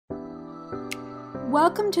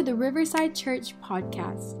Welcome to the Riverside Church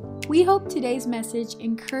podcast. We hope today's message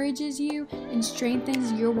encourages you and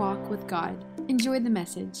strengthens your walk with God. Enjoy the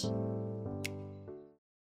message.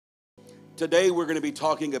 Today we're going to be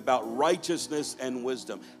talking about righteousness and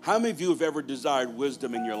wisdom. How many of you have ever desired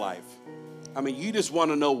wisdom in your life? I mean, you just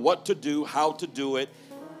want to know what to do, how to do it,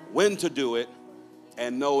 when to do it,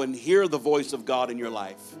 and know and hear the voice of God in your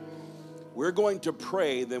life. We're going to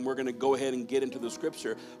pray, then we're going to go ahead and get into the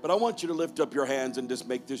scripture. But I want you to lift up your hands and just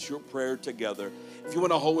make this your prayer together. If you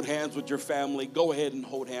want to hold hands with your family, go ahead and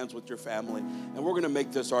hold hands with your family. And we're going to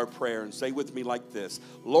make this our prayer and say with me like this: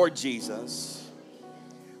 Lord Jesus,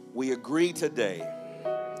 we agree today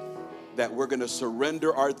that we're going to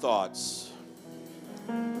surrender our thoughts.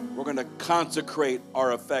 We're going to consecrate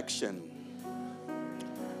our affection.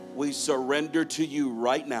 We surrender to you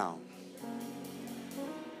right now.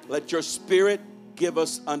 Let your spirit give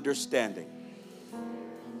us understanding.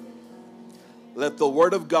 Let the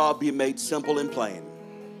word of God be made simple and plain.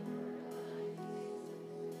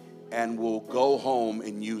 And we'll go home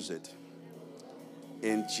and use it.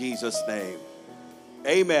 In Jesus' name.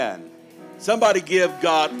 Amen. Somebody give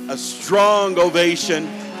God a strong ovation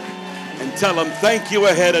and tell him thank you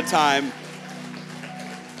ahead of time.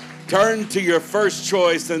 Turn to your first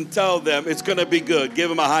choice and tell them it's going to be good. Give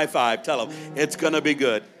them a high five. Tell them it's going to be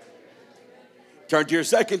good. Turn to your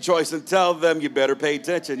second choice and tell them you better pay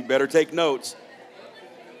attention. You better take notes.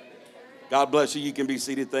 God bless you. You can be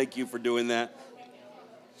seated. Thank you for doing that.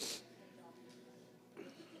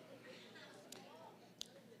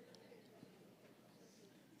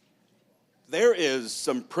 There is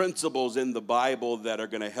some principles in the Bible that are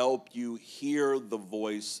going to help you hear the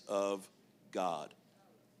voice of God.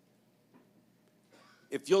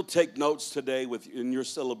 If you'll take notes today in your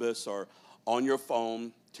syllabus or on your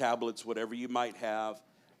phone, tablets, whatever you might have,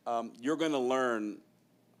 you're going to learn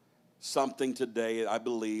something today, I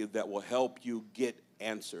believe, that will help you get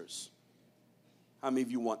answers. How many of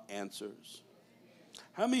you want answers?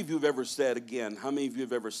 How many of you have ever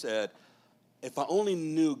said, if I only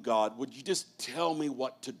knew God, would you just tell me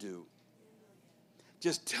what to do?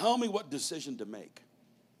 Just tell me what decision to make.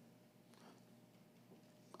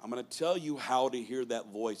 I'm going to tell you how to hear that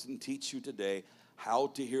voice and teach you today how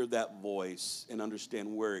to hear that voice and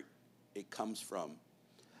understand where it comes from.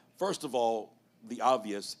 First of all, the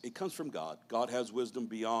obvious, it comes from God. God has wisdom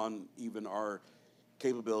beyond even our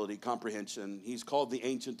capability, comprehension. He's called the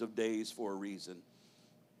Ancient of Days for a reason.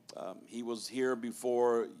 He was here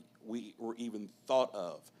before we were even thought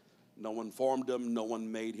of. No one formed him. No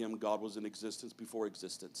one made him. God was in existence before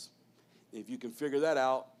existence. If you can figure that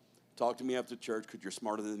out, talk to me after church because you're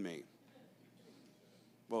smarter than me.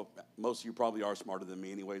 Well, most of you probably are smarter than me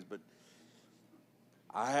anyways, but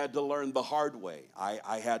I had to learn the hard way.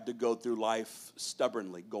 I had to go through life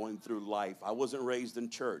stubbornly, going through life. I wasn't raised in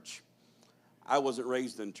church.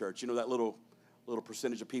 You know that little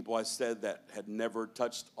percentage of people I said that had never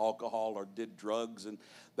touched alcohol or did drugs, and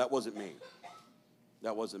that wasn't me.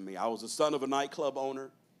 I was the son of a nightclub owner.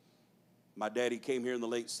 My daddy came here in the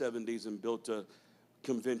late 70s and built a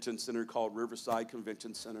convention center called Riverside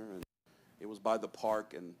Convention Center, and it was by the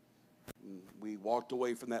park, and we walked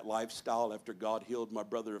away from that lifestyle after God healed my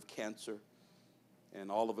brother of cancer, and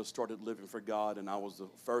all of us started living for God, and I was the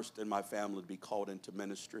first in my family to be called into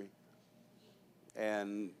ministry,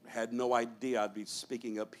 and had no idea I'd be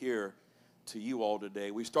speaking up here to you all today.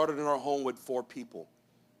 We started in our home with 4 people,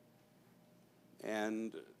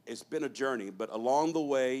 and it's been a journey, but along the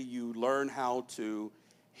way, you learn how to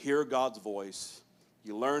hear God's voice.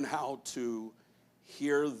 You learn how to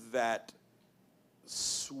hear that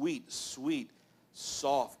sweet,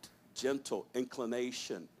 soft, gentle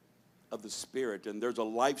inclination of the Spirit. And there's a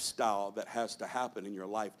lifestyle that has to happen in your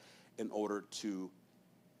life in order to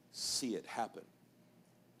see it happen.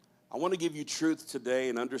 I want to give you truth today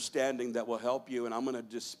and understanding that will help you. And I'm going to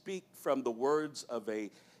just speak from the words of a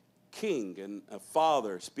king and a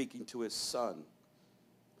father speaking to his son.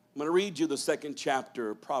 I'm going to read you the 2nd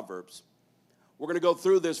chapter of Proverbs. We're going to go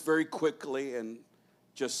through this very quickly and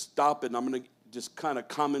just stop it. And I'm going to just kind of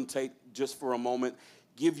commentate just for a moment,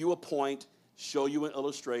 give you a point, show you an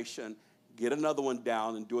illustration, get another one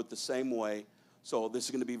down, and do it the same way. So this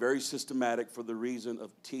is going to be very systematic for the reason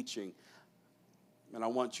of teaching. And I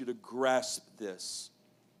want you to grasp this.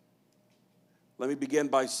 Let me begin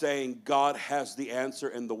by saying God has the answer,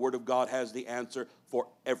 and the Word of God has the answer for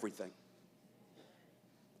everything.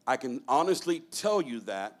 I can honestly tell you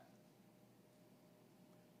that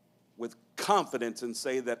with confidence and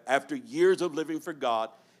say that after years of living for God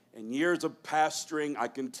and years of pastoring, I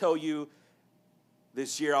can tell you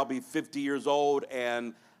this year I'll be 50 years old,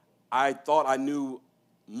 and I thought I knew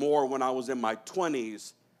more when I was in my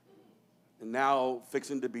 20s. And now,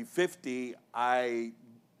 fixing to be 50, I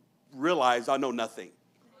realize I know nothing.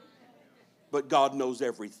 But God knows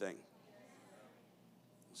everything.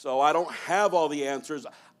 So I don't have all the answers.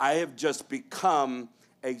 I have just become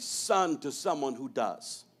a son to someone who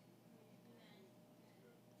does.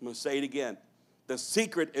 I'm going to say it again. The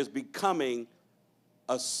secret is becoming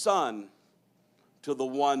a son to the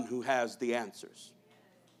one who has the answers.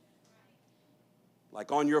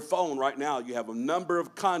 Like on your phone right now, you have a number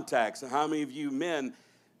of contacts. And how many of you men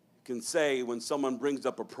can say when someone brings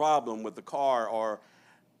up a problem with the car or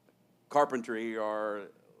carpentry or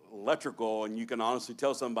electrical, and you can honestly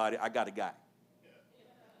tell somebody, I got a guy.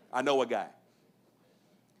 I know a guy.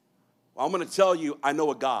 Well, I'm going to tell you, I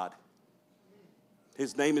know a God.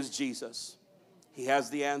 His name is Jesus. He has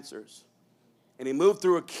the answers. And he moved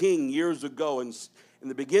through a king years ago. And in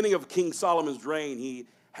the beginning of King Solomon's reign, he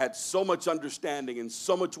had so much understanding and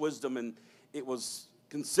so much wisdom. And he was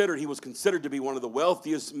considered to be one of the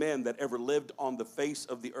wealthiest men that ever lived on the face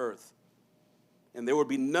of the earth. And there would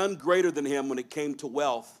be none greater than him when it came to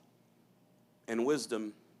wealth and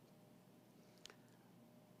wisdom.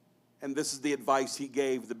 And this is the advice he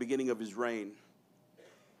gave at the beginning of his reign.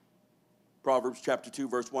 Proverbs chapter 2,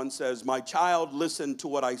 verse 1 says, "My child, listen to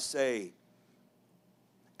what I say,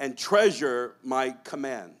 and treasure my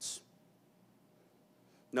commands."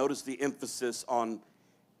 Notice the emphasis on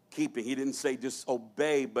keeping. He didn't say just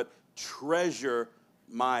obey, but treasure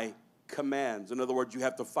my commands. In other words, you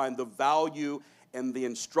have to find the value and the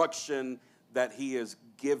instruction that he is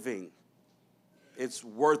giving. It's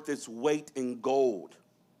worth its weight in gold.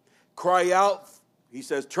 Cry out, he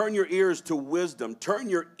says, turn your ears to wisdom. Turn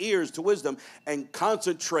your ears to wisdom and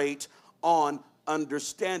concentrate on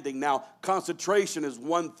understanding. Now, concentration is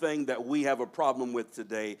one thing that we have a problem with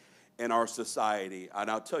today in our society. And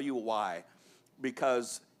I'll tell you why.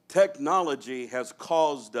 Because technology has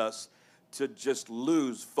caused us to just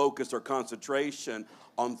lose focus or concentration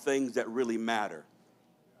on things that really matter.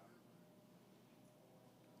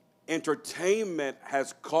 Entertainment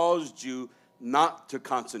has caused you not to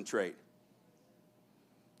concentrate.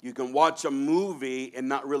 You can watch a movie and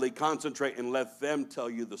not really concentrate and let them tell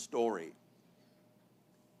you the story.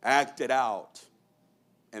 Act it out,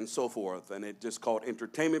 and so forth. And it's just called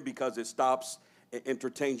entertainment because it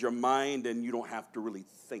entertains your mind and you don't have to really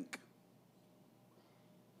think.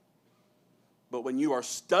 But when you are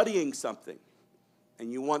studying something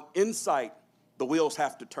and you want insight, the wheels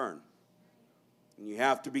have to turn. And you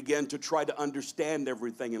have to begin to try to understand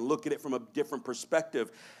everything and look at it from a different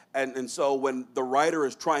perspective. And so when the writer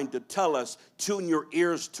is trying to tell us, tune your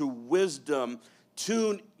ears to wisdom,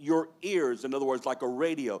 tune your ears, in other words, like a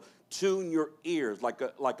radio, tune your ears like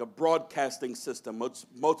a broadcasting system.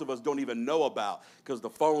 Most of us don't even know about because the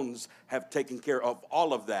phones have taken care of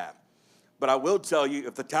all of that. But I will tell you,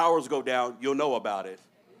 if the towers go down, you'll know about it.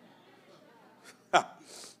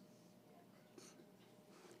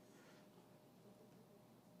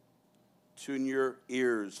 Tune your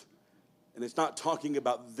ears. And it's not talking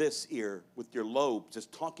about this ear with your lobes. It's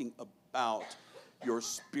talking about your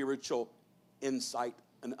spiritual insight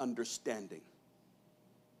and understanding.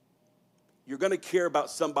 You're going to care about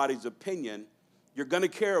somebody's opinion. You're going to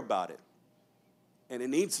care about it. And it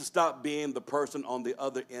needs to stop being the person on the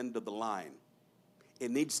other end of the line. It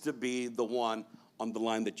needs to be the one on the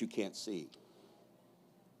line that you can't see.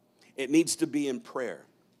 It needs to be in prayer.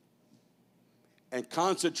 And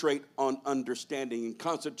concentrate on understanding. And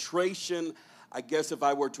concentration, I guess if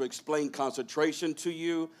I were to explain concentration to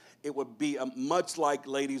you, it would be much like,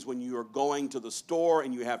 ladies, when you are going to the store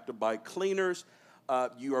and you have to buy cleaners.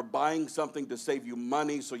 You are buying something to save you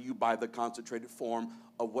money, so you buy the concentrated form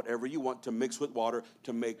of whatever you want to mix with water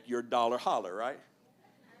to make your dollar holler, right?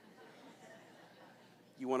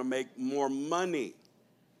 You want to make more money.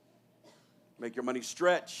 Make your money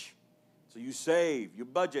stretch. So you save, you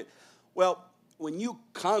budget. Well, when you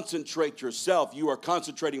concentrate yourself, you are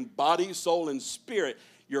concentrating body, soul, and spirit.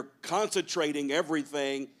 You're concentrating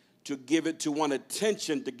everything to give it to one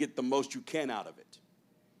attention to get the most you can out of it.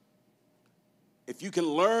 If you can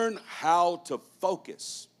learn how to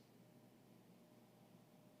focus,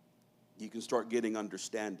 you can start getting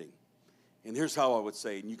understanding. And here's how I would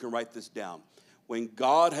say, and you can write this down. When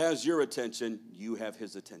God has your attention, you have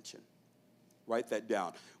his attention. Write that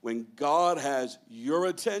down. When God has your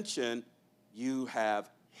attention, you have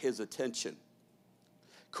his attention.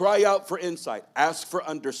 Cry out for insight. Ask for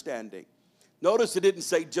understanding. Notice it didn't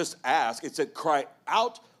say just ask. It said cry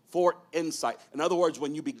out for insight. In other words,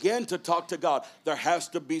 when you begin to talk to God, there has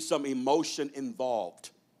to be some emotion involved.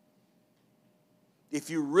 If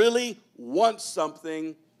you really want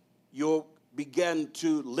something, you'll begin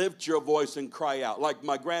to lift your voice and cry out. Like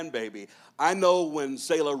my grandbaby, I know when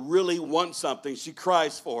Selah really wants something, she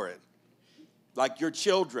cries for it. Like your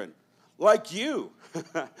children, like you.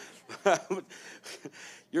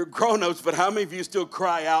 You're grown-ups, but how many of you still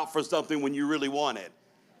cry out for something when you really want it?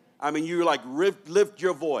 I mean, you like lift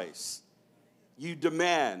your voice. You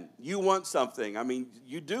demand. You want something. I mean,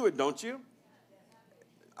 you do it, don't you?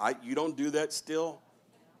 You don't do that still?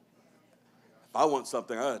 If I want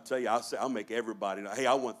something, I'll tell you, I'll make everybody know, hey,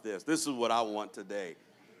 I want this. This is what I want today.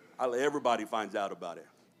 Everybody finds out about it.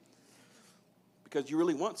 Because you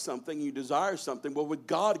really want something, you desire something. Well, with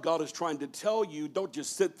God, God is trying to tell you, don't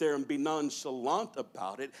just sit there and be nonchalant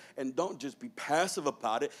about it, and don't just be passive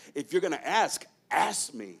about it. If you're going to ask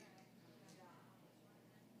me.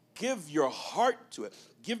 Give your heart to it.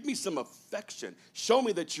 Give me some affection. Show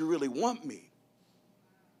me that you really want me.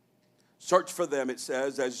 Search for them, it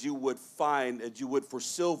says, as you would for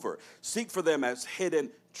silver. Seek for them as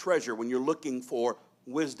hidden treasure when you're looking for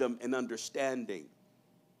wisdom and understanding.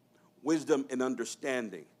 Wisdom and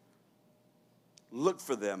understanding. Look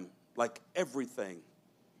for them like everything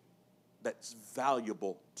that's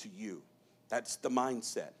valuable to you. That's the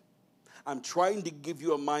mindset. I'm trying to give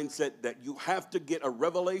you a mindset that you have to get a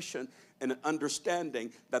revelation and an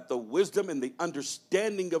understanding that the wisdom and the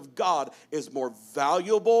understanding of God is more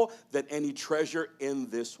valuable than any treasure in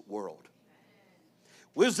this world.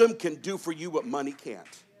 Wisdom can do for you what money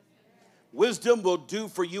can't. Wisdom will do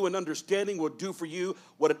for you, and understanding will do for you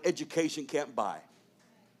what an education can't buy.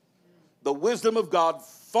 The wisdom of God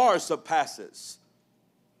far surpasses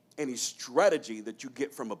any strategy that you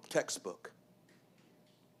get from a textbook.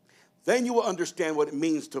 Then you will understand what it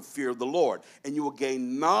means to fear the Lord, and you will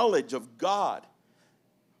gain knowledge of God.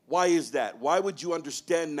 Why is that? Why would you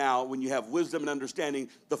understand now, when you have wisdom and understanding,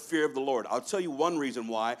 the fear of the Lord? I'll tell you one reason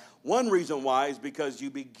why. One reason why is because you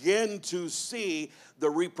begin to see the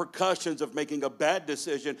repercussions of making a bad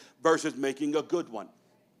decision versus making a good one.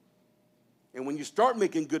 And when you start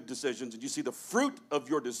making good decisions and you see the fruit of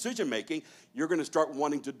your decision making, you're going to start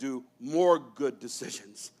wanting to do more good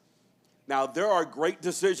decisions. Now, there are great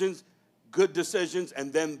decisions, good decisions,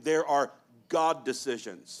 and then there are God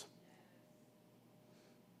decisions.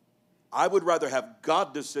 I would rather have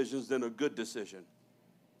God decisions than a good decision.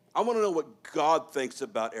 I want to know what God thinks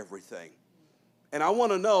about everything. And I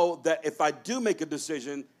want to know that if I do make a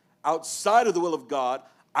decision outside of the will of God,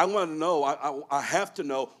 I want to know, I have to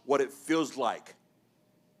know what it feels like.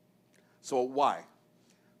 So why?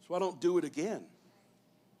 So I don't do it again.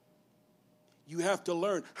 You have to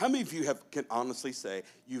learn. How many of you can honestly say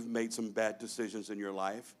you've made some bad decisions in your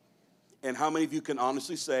life? And how many of you can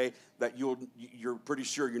honestly say that you're pretty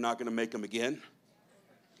sure you're not going to make them again?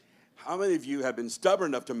 How many of you have been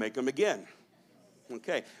stubborn enough to make them again?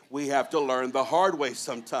 Okay, we have to learn the hard way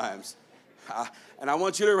sometimes. And I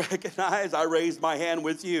want you to recognize I raised my hand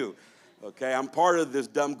with you. Okay, I'm part of this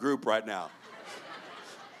dumb group right now.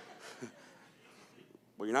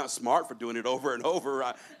 Well, you're not smart for doing it over and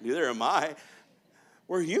over. Neither am I.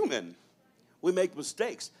 We're human. We make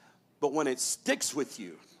mistakes. But when it sticks with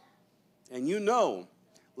you, and you know,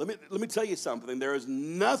 let me tell you something. There is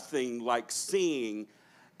nothing like seeing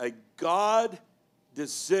a God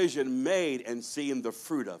decision made and seeing the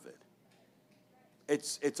fruit of it.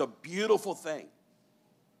 It's a beautiful thing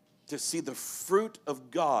to see the fruit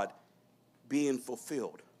of God being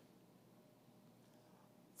fulfilled.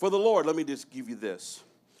 For the Lord, let me just give you this.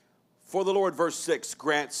 For the Lord, verse 6,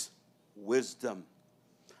 grants wisdom.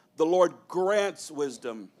 The Lord grants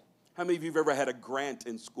wisdom. How many of you have ever had a grant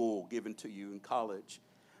in school given to you in college?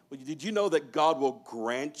 Well, did you know that God will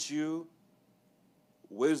grant you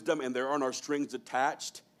wisdom and there are no strings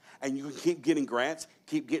attached? And you can keep getting grants,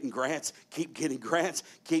 keep getting grants, keep getting grants,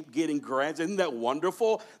 keep getting grants. Isn't that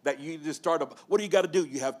wonderful that you just start up? What do you got to do?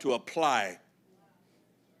 You have to apply.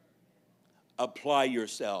 Apply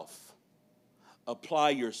yourself.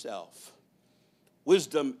 Apply yourself.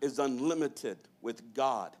 Wisdom is unlimited with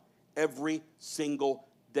God every single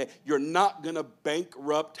day. You're not going to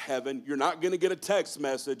bankrupt heaven. You're not going to get a text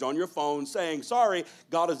message on your phone saying, sorry,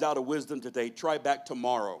 God is out of wisdom today. Try back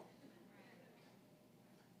tomorrow.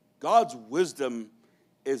 God's wisdom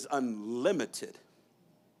is unlimited.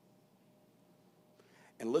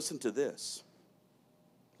 And listen to this.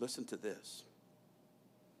 Listen to this.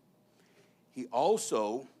 He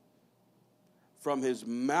also, from his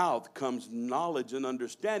mouth comes knowledge and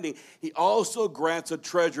understanding. He also grants a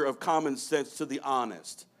treasure of common sense to the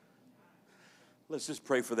honest. Let's just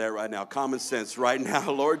pray for that right now. Common sense right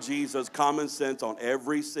now. Lord Jesus, common sense on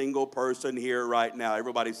every single person here right now.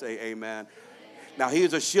 Everybody say amen. Now, he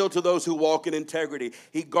is a shield to those who walk in integrity.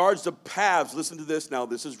 He guards the paths. Listen to this now.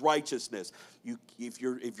 This is righteousness. If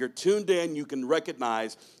you're tuned in, you can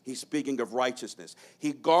recognize he's speaking of righteousness.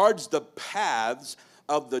 He guards the paths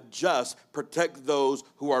of the just, protect those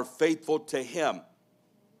who are faithful to him.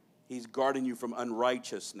 He's guarding you from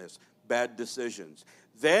unrighteousness, bad decisions.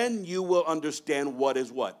 Then you will understand what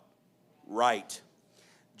is what? Right,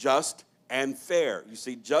 just, and fair. You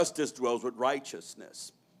see, justice dwells with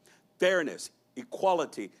righteousness. Fairness,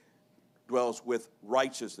 equality dwells with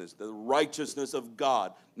righteousness. The righteousness of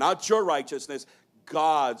God. Not your righteousness,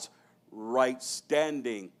 God's right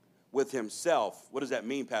standing with himself. What does that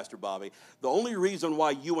mean, Pastor Bobby? The only reason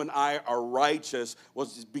why you and I are righteous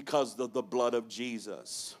was because of the blood of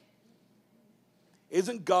Jesus.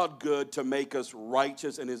 Isn't God good to make us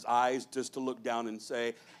righteous in his eyes, just to look down and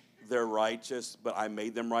say, they're righteous, but I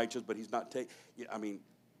made them righteous, but he's not taking,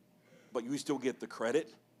 but you still get the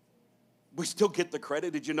credit? We still get the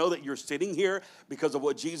credit. Did you know that you're sitting here because of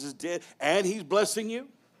what Jesus did, and he's blessing you?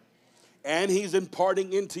 And he's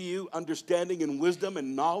imparting into you understanding and wisdom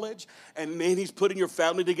and knowledge. And then he's putting your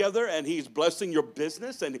family together, and he's blessing your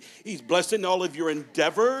business, and he's blessing all of your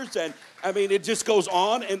endeavors. And it just goes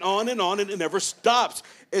on and on and on, and it never stops.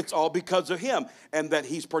 It's all because of him. And that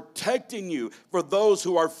he's protecting you. For those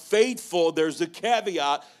who are faithful, there's a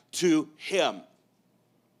caveat to him.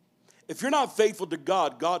 If you're not faithful to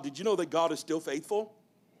God, did you know that God is still faithful?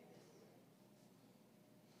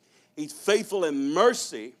 He's faithful in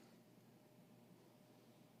mercy.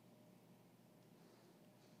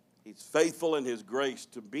 He's faithful in his grace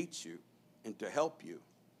to meet you and to help you.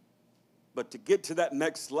 But to get to that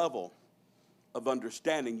next level of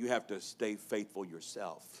understanding, you have to stay faithful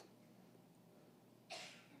yourself.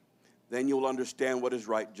 Then you'll understand what is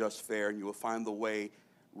right, just, fair, and you will find the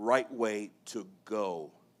right way to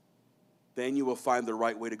go. Then you will find the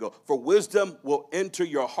right way to go. For wisdom will enter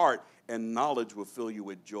your heart, and knowledge will fill you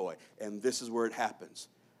with joy. And this is where it happens.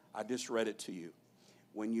 I just read it to you.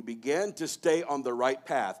 When you begin to stay on the right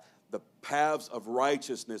path, the paths of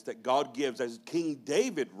righteousness that God gives, as King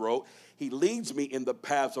David wrote, he leads me in the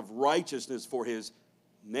paths of righteousness for his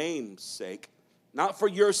name's sake. Not for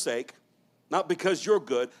your sake, not because you're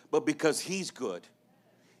good, but because he's good.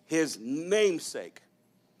 His name's sake.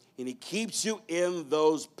 And he keeps you in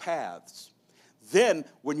those paths. Then,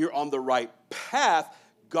 when you're on the right path,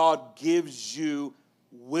 God gives you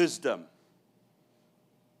wisdom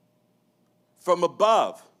from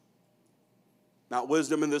above. Not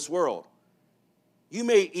wisdom in this world. You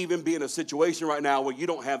may even be in a situation right now where you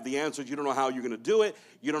don't have the answers. You don't know how you're going to do it.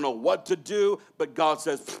 You don't know what to do. But God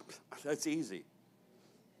says, that's easy.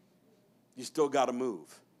 You still got to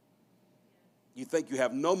move. You think you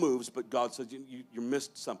have no moves, but God says you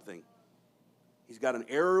missed something. He's got an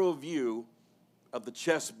aerial view of the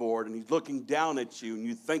chessboard, and he's looking down at you, and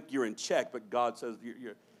you think you're in check, but God says,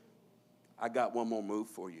 I got one more move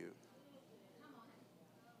for you.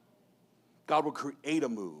 God will create a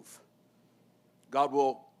move. God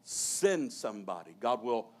will send somebody. God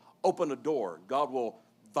will open a door. God will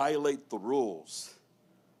violate the rules.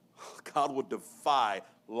 God will defy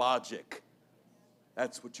logic.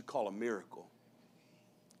 That's what you call a miracle.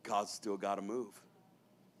 God's still got to move.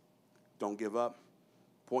 Don't give up.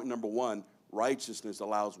 Point number 1, righteousness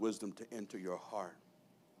allows wisdom to enter your heart.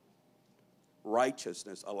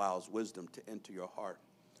 Righteousness allows wisdom to enter your heart.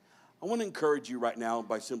 I want to encourage you right now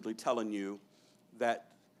by simply telling you that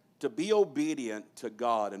to be obedient to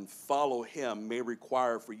God and follow him may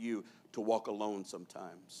require for you to walk alone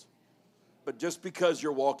sometimes. But just because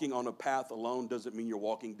you're walking on a path alone doesn't mean you're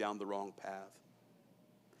walking down the wrong path.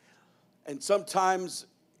 And sometimes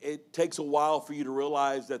it takes a while for you to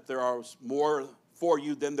realize that there are more for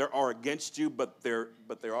you than there are against you, but there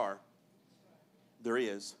are. There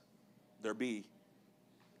is. There be.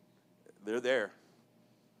 They're there.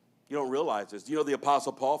 You don't realize this. You know, the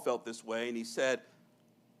Apostle Paul felt this way, and he said,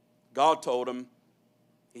 God told him,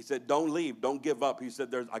 he said, don't leave, don't give up. He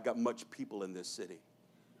said, I got much people in this city.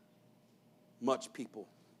 Much people.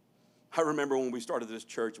 I remember when we started this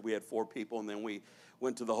church, we had 4 people, and then we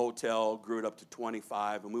went to the hotel, grew it up to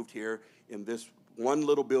 25, and moved here in this one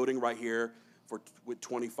little building right here with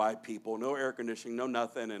 25 people. No air conditioning, no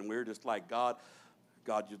nothing, and we were just like, God,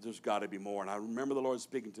 there's got to be more. And I remember the Lord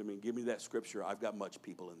speaking to me, give me that scripture. I've got much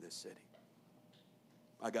people in this city.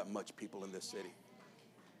 I got much people in this city.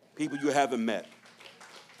 People you haven't met.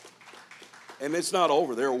 And it's not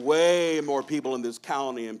over. There are way more people in this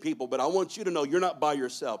county and people, but I want you to know you're not by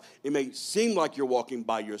yourself. It may seem like you're walking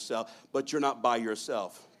by yourself, but you're not by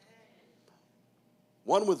yourself.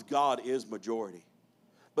 One with God is majority.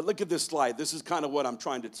 But look at this slide. This is kind of what I'm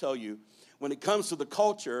trying to tell you. When it comes to the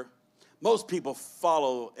culture, Most people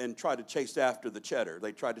follow and try to chase after the cheddar.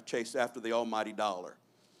 They try to chase after the almighty dollar.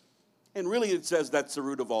 And really it says that's the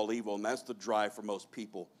root of all evil, and that's the drive for most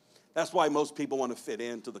people. That's why most people want to fit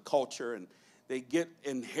into the culture, and they get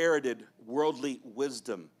inherited worldly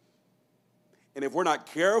wisdom. And if we're not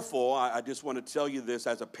careful, I just want to tell you this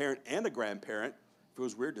as a parent and a grandparent. It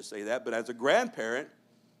feels weird to say that, but as a grandparent,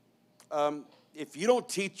 if you don't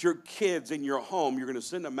teach your kids in your home, you're going to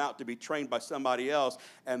send them out to be trained by somebody else,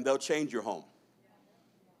 and they'll change your home.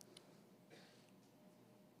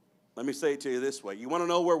 Let me say it to you this way. You want to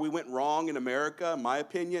know where we went wrong in America, in my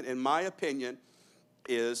opinion,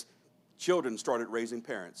 is children started raising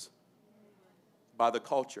parents by the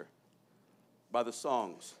culture, by the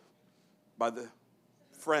songs, by the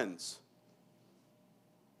friends,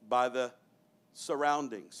 by the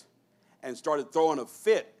surroundings, and started throwing a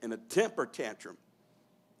fit and a temper tantrum.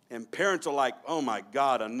 And parents are like, oh my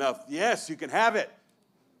God, enough. Yes, you can have it.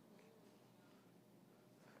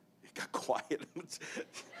 It got quiet.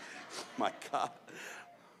 My God.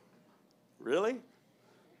 Really?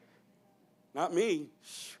 Not me.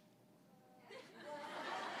 Shh.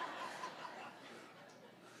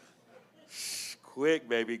 Shh. Quick,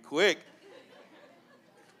 baby, quick.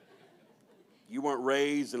 You weren't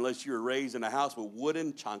raised unless you were raised in a house with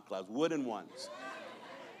wooden chanclas, wooden ones.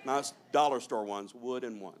 Not dollar store ones,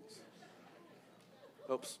 wooden ones.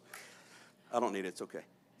 Oops. I don't need it, it's okay.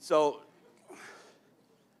 So,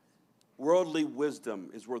 worldly wisdom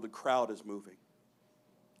is where the crowd is moving.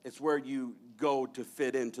 It's where you go to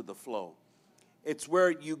fit into the flow. It's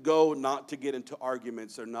where you go not to get into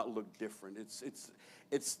arguments or not look different.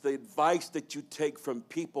 It's the advice that you take from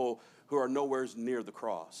people who are nowhere near the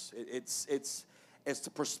cross. It's the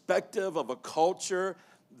perspective of a culture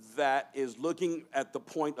that is looking at the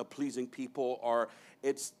point of pleasing people, or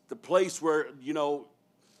it's the place where,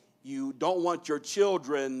 you don't want your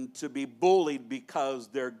children to be bullied because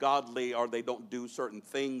they're godly or they don't do certain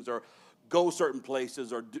things or go certain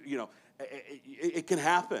places or, it can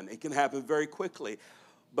happen. It can happen very quickly.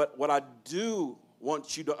 But what I do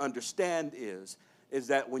want you to understand is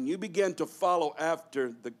that when you begin to follow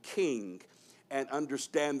after the King and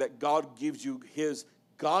understand that God gives you his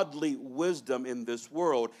godly wisdom in this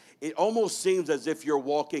world, it almost seems as if you're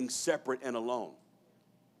walking separate and alone.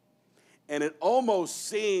 And it almost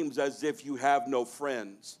seems as if you have no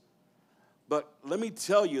friends. But let me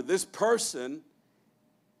tell you, this person,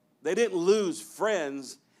 they didn't lose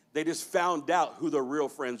friends. They just found out who their real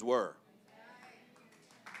friends were.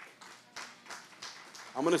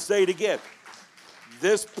 I'm going to say it again.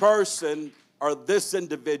 This person or this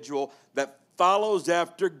individual that follows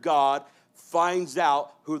after God finds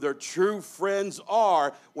out who their true friends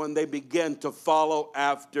are when they begin to follow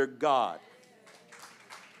after God.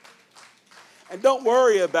 And don't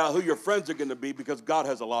worry about who your friends are going to be, because God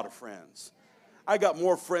has a lot of friends. I got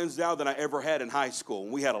more friends now than I ever had in high school.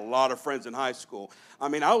 And we had a lot of friends in high school. I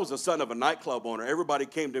mean, I was the son of a nightclub owner. Everybody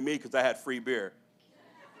came to me because I had free beer.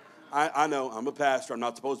 I know, I'm a pastor. I'm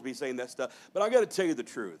not supposed to be saying that stuff. But I got to tell you the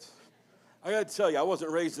truth. I got to tell you, I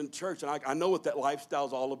wasn't raised in church, and I know what that lifestyle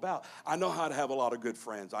is all about. I know how to have a lot of good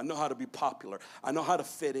friends. I know how to be popular. I know how to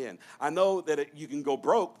fit in. I know that you can go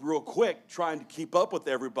broke real quick trying to keep up with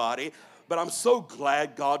everybody, but I'm so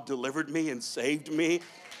glad God delivered me and saved me.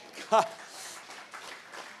 God.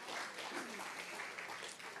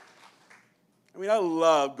 I mean, I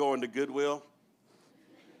love going to Goodwill.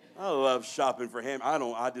 I love shopping for him.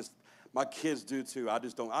 My kids do too. I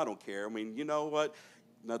don't care. I mean, you know what?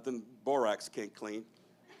 Nothing borax can't clean.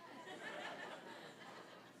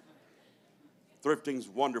 Thrifting's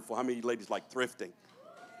wonderful. How many ladies like thrifting?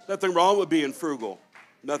 Nothing wrong with being frugal.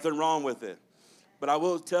 Nothing wrong with it. But I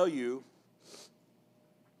will tell you,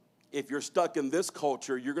 if you're stuck in this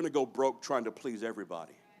culture, you're going to go broke trying to please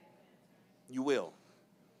everybody. You will.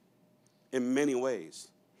 In many ways.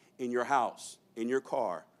 In your house, in your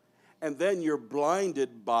car. And then you're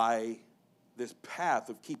blinded by this path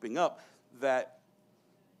of keeping up that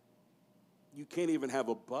you can't even have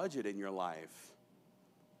a budget in your life.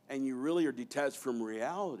 And you really are detached from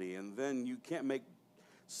reality. And then you can't make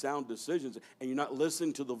sound decisions. And you're not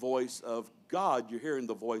listening to the voice of God. You're hearing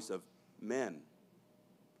the voice of men,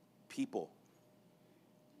 people.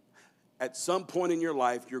 At some point in your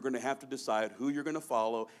life, you're going to have to decide who you're going to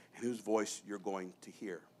follow and whose voice you're going to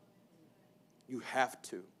hear. You have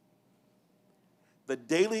to. The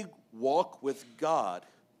daily walk with God,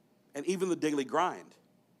 and even the daily grind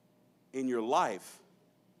in your life,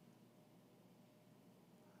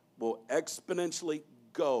 will exponentially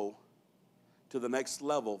go to the next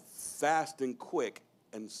level fast and quick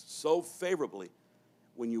and so favorably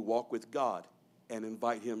when you walk with God and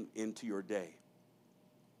invite him into your day.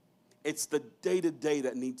 It's the day-to-day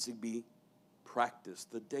that needs to be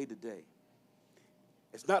practiced, the day-to-day.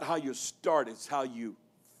 It's not how you start, it's how you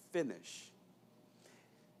finish.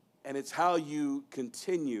 And it's how you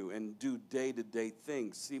continue and do day-to-day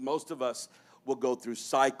things. See, most of us will go through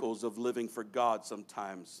cycles of living for God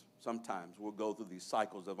sometimes. Sometimes we'll go through these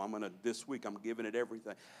cycles of, this week I'm giving it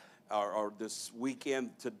everything. Or this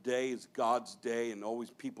weekend, today is God's day. And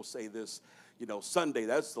always people say this, Sunday,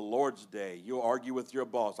 that's the Lord's day. You'll argue with your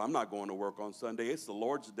boss. I'm not going to work on Sunday. It's the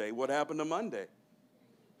Lord's day. What happened to Monday?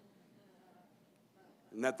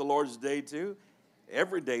 Isn't that the Lord's day too?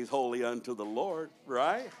 Every day is holy unto the Lord,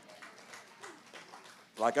 right?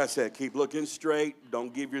 Like I said, keep looking straight.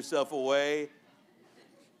 Don't give yourself away.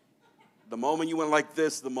 The moment you went like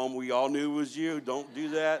this, the moment we all knew it was you, don't do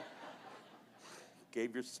that.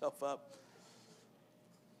 Gave yourself up.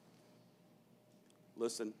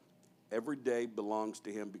 Listen, every day belongs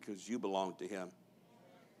to him because you belong to him.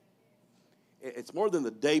 It's more than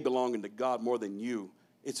the day belonging to God, more than you.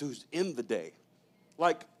 It's who's in the day.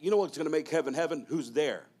 Like, you know what's going to make heaven heaven? Who's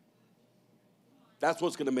there? That's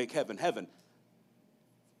what's going to make heaven heaven.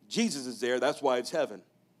 Jesus is there. That's why it's heaven.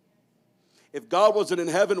 If God wasn't in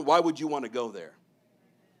heaven, why would you want to go there?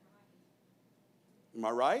 Am I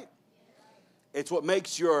right? It's what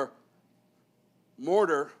makes your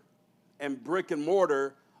mortar and brick and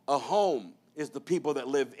mortar a home, is the people that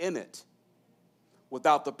live in it.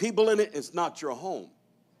 Without the people in it, it's not your home.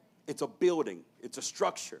 It's a building. It's a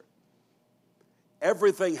structure.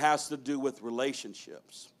 Everything has to do with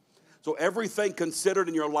relationships. So everything considered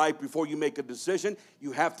in your life before you make a decision,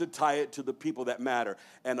 you have to tie it to the people that matter.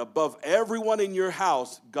 And above everyone in your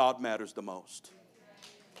house, God matters the most.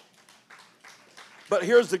 But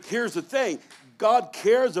here's the thing. God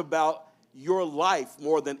cares about your life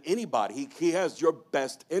more than anybody. He has your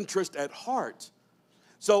best interest at heart.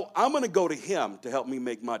 So I'm going to go to him to help me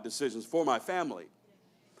make my decisions for my family.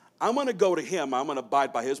 I'm going to go to him. I'm going to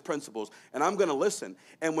abide by his principles, and I'm going to listen.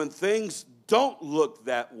 And when things don't look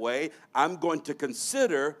that way, I'm going to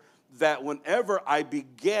consider that whenever I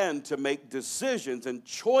begin to make decisions and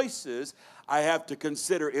choices, I have to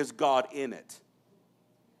consider, is God in it?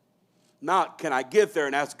 Not, can I get there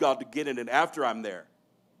and ask God to get in it after I'm there?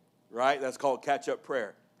 Right? That's called catch-up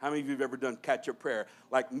prayer. How many of you have ever done catch-up prayer?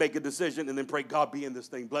 Like make a decision and then pray, God, be in this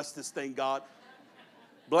thing. Bless this thing, God.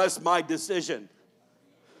 Bless my decision.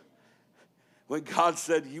 When God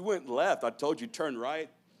said, you went left, I told you, turn right.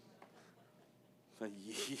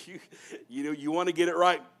 You want to get it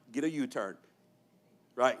right, get a U-turn,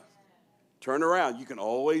 right? Turn around. You can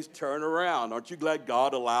always turn around. Aren't you glad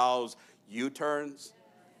God allows U-turns?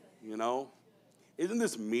 Isn't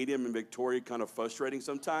this Medium in Victoria kind of frustrating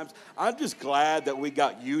sometimes? I'm just glad that we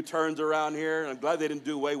got U-turns around here. I'm glad they didn't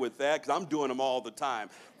do away with that because I'm doing them all the time.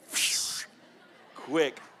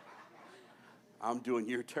 Quick. I'm doing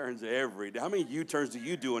U-turns every day. How many U-turns do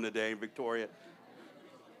you do in a day in Victoria?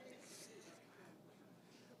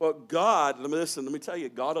 Well, God, let me tell you,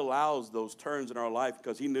 God allows those turns in our life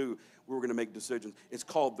because he knew we were going to make decisions. It's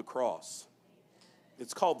called the cross.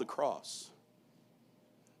 It's called the cross.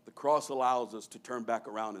 The cross allows us to turn back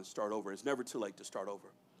around and start over. It's never too late to start over.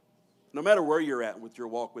 No matter where you're at with your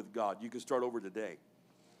walk with God, you can start over today.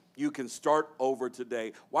 You can start over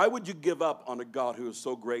today. Why would you give up on a God who is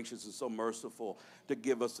so gracious and so merciful to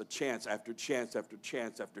give us a chance after chance after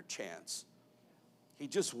chance after chance? He's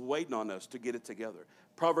just waiting on us to get it together.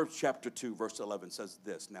 Proverbs chapter 2, verse 11 says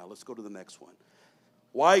this. Now, let's go to the next one.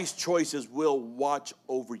 Wise choices will watch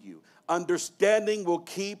over you. Understanding will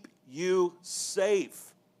keep you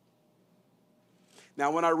safe.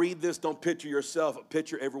 Now, when I read this, don't picture yourself.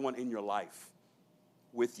 Picture everyone in your life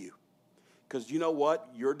with you. Because you know what?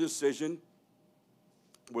 Your decision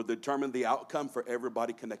will determine the outcome for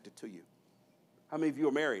everybody connected to you. How many of you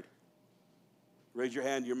are married? Raise your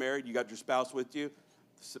hand. You're married. You got your spouse with you.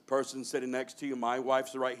 The person sitting next to you, my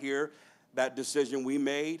wife's right here. That decision we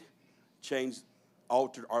made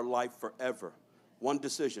altered our life forever. One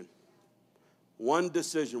decision. One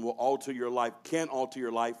decision will alter your life, can alter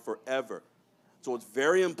your life forever. So it's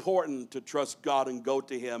very important to trust God and go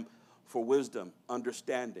to him for wisdom,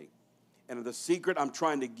 understanding. And the secret I'm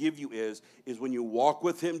trying to give you is when you walk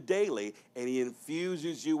with him daily and he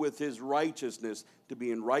infuses you with his righteousness to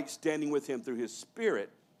be in right standing with him through his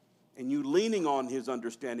Spirit, and you leaning on his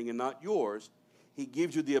understanding and not yours, he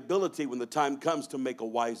gives you the ability when the time comes to make a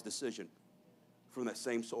wise decision from that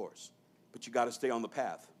same source. But you got to stay on the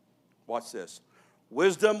path. Watch this.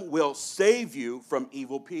 Wisdom will save you from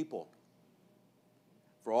evil people.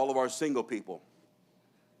 For all of our single people.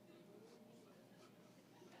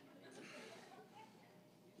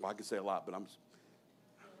 Well, I can say a lot, but I'm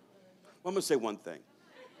going to say one thing.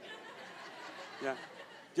 Yeah,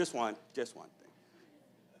 just one thing.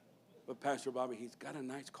 But Pastor Bobby, he's got a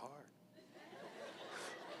nice car.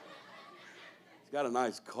 He's got a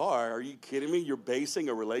nice car. Are you kidding me? You're basing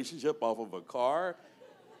a relationship off of a car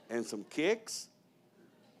and some kicks?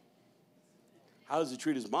 How does he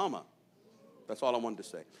treat his mama? That's all I wanted to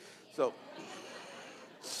say. So,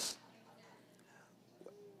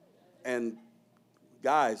 and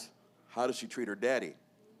guys, how does she treat her daddy?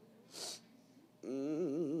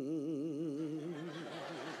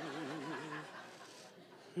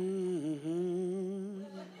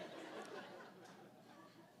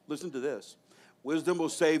 Listen to this. Wisdom will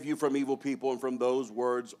save you from evil people and from those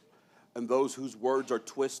words and those whose words are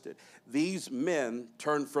twisted. These men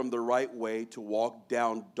turn from the right way to walk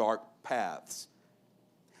down dark paths.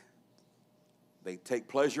 They take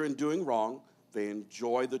pleasure in doing wrong. They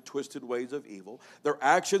enjoy the twisted ways of evil. Their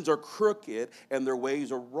actions are crooked and their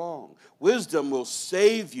ways are wrong. Wisdom will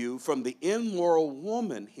save you from the immoral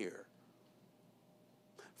woman here,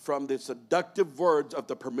 from the seductive words of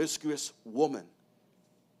the promiscuous woman.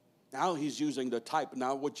 Now he's using the type.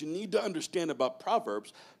 Now what you need to understand about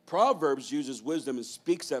Proverbs, Proverbs uses wisdom and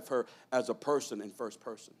speaks of her as a person in first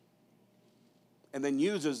person. And then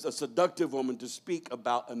uses a seductive woman to speak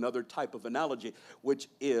about another type of analogy, which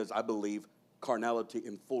is, I believe, carnality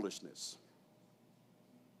and foolishness.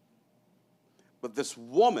 But this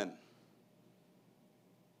woman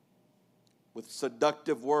with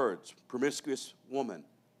seductive words, promiscuous woman,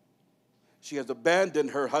 she has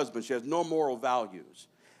abandoned her husband. She has no moral values.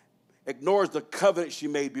 Ignores the covenant she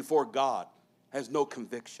made before God, has no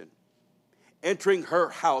conviction. Entering her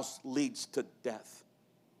house leads to death.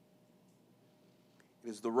 It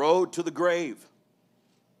is the road to the grave.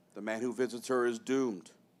 The man who visits her is doomed.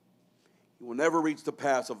 He will never reach the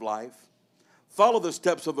paths of life. Follow the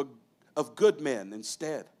steps of good men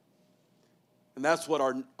instead. And that's what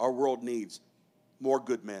our world needs, more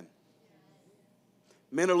good men.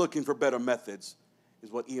 Men are looking for better methods, is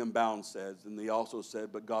what Ian Bound says. And he also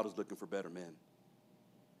said, but God is looking for better men.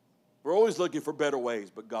 We're always looking for better ways,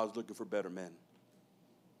 but God's looking for better men.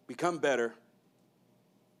 Become better,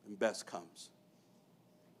 and best comes.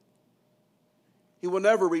 He will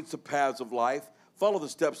never reach the paths of life. Follow the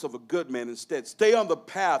steps of a good man instead. Stay on the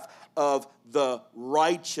path of the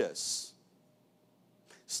righteous.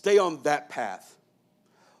 Stay on that path.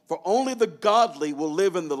 For only the godly will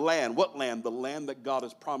live in the land. What land? The land that God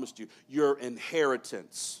has promised you. Your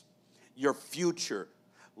inheritance. Your future.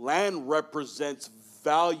 Land represents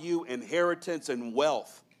value, inheritance, and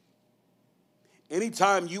wealth.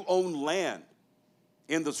 Anytime you own land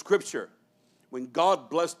in the scripture, when God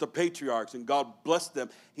blessed the patriarchs and God blessed them,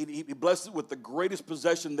 he blessed it with the greatest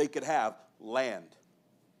possession they could have, land.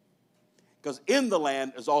 Because in the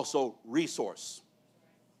land is also resource,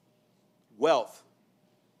 wealth.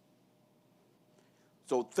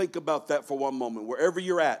 So think about that for one moment. Wherever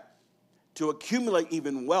you're at, to accumulate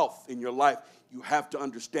even wealth in your life, you have to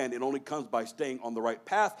understand it only comes by staying on the right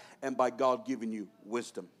path and by God giving you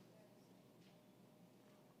wisdom.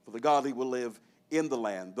 For the godly will live in the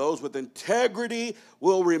land. Those with integrity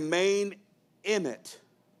will remain in it.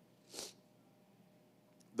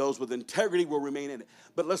 Those with integrity will remain in it.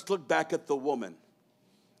 But let's look back at the woman.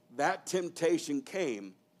 That temptation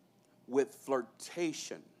came with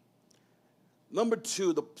flirtation. Number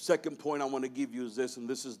two, the second point I want to give you is this, and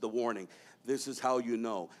this is the warning. This is how you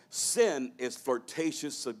know. Sin is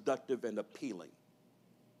flirtatious, seductive, and appealing.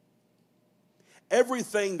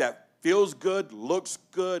 Everything that feels good, looks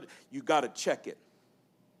good, you got to check it.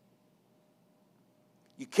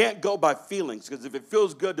 You can't go by feelings, because if it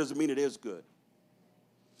feels good, doesn't mean it is good.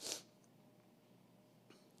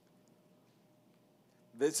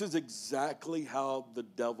 This is exactly how the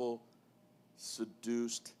devil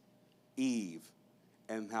seduced Eve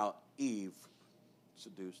and how Eve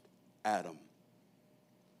seduced Adam.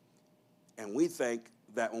 And we think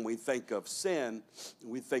that when we think of sin,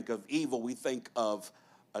 we think of evil, we think of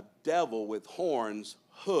a devil with horns,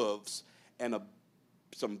 hooves, and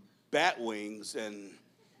some bat wings and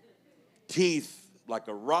teeth like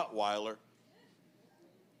a Rottweiler.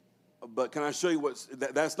 But can I show you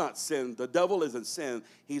that's not sin. The devil isn't sin.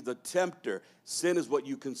 He's the tempter. Sin is what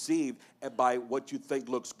you conceive by what you think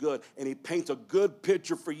looks good. And he paints a good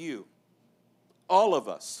picture for you, all of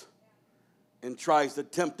us, and tries to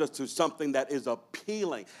tempt us to something that is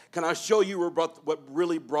appealing. Can I show you what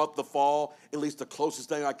really brought the fall, at least the closest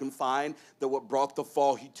thing I can find, that what brought the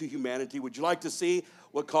fall to humanity? Would you like to see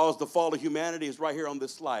what caused the fall of humanity? Is right here on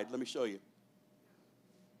this slide. Let me show you.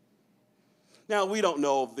 Now, we don't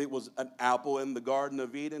know if it was an apple in the Garden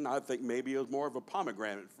of Eden. I think maybe it was more of a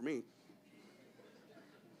pomegranate for me.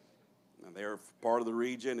 And they're part of the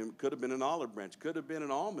region, and it could have been an olive branch, could have been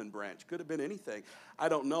an almond branch, could have been anything. I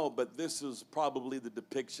don't know, but this is probably the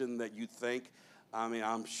depiction that you think. I mean,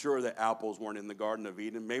 I'm sure that apples weren't in the Garden of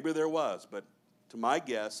Eden. Maybe there was, but to my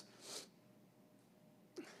guess,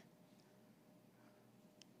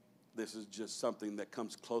 this is just something that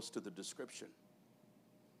comes close to the description.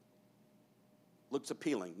 Looks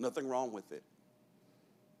appealing, nothing wrong with it.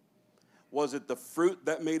 Was it the fruit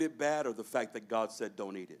that made it bad, or the fact that God said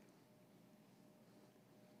don't eat it?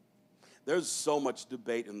 There's so much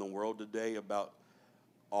debate in the world today about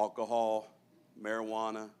alcohol,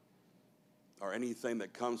 marijuana, or anything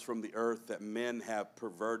that comes from the earth that men have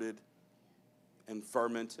perverted and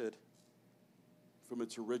fermented from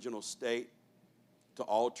its original state to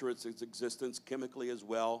alter its existence chemically as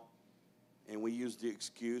well. And we use the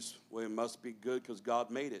excuse, well, it must be good because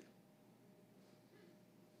God made it.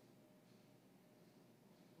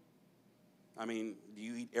 I mean, do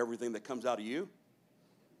you eat everything that comes out of you?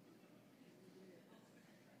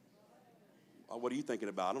 What are you thinking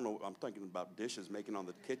about? I don't know. I'm thinking about dishes making on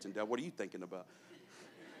the kitchen. What are you thinking about?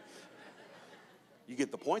 You get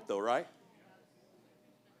the point, though, right?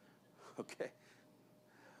 Okay.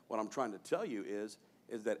 What I'm trying to tell you is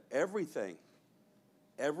that everything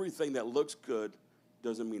that looks good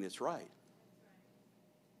doesn't mean it's right.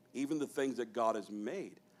 Even the things that God has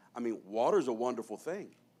made. I mean, water's a wonderful thing.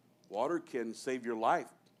 Water can save your life,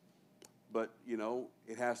 but, you know,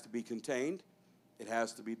 it has to be contained. It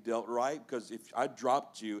has to be dealt right, because if I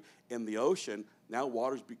dropped you in the ocean, now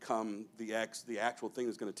water's become the actual thing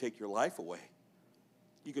that's going to take your life away.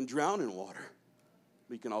 You can drown in water,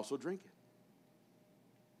 but you can also drink it.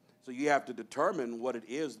 So you have to determine what it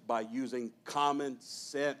is by using common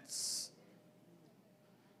sense.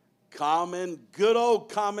 Good old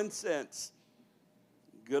common sense.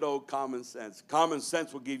 Good old common sense. Common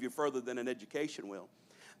sense will give you further than an education will.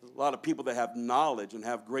 There's a lot of people that have knowledge and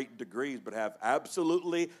have great degrees, but have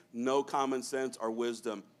absolutely no common sense or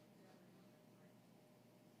wisdom.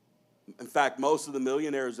 In fact, most of the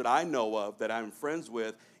millionaires that I know of, that I'm friends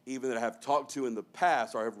with, even that I have talked to in the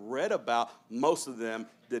past or have read about, most of them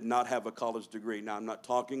did not have a college degree. Now, I'm not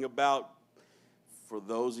talking about, for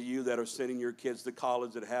those of you that are sending your kids to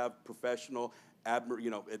college that have professional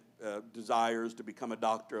desires to become a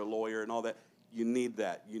doctor, a lawyer, and all that. You need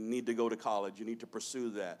that. You need to go to college. You need to pursue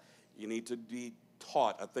that. You need to be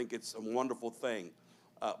taught. I think it's a wonderful thing.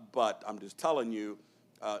 But I'm just telling you,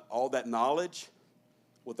 all that knowledge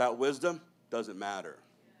without wisdom doesn't matter.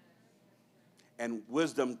 And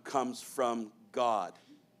wisdom comes from God.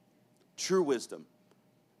 True wisdom.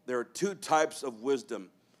 There are two types of wisdom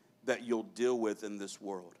that you'll deal with in this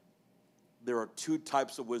world. There are two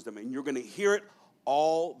types of wisdom, and you're going to hear it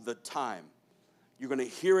all the time. You're going to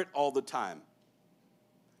hear it all the time.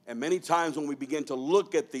 And many times when we begin to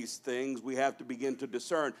look at these things, we have to begin to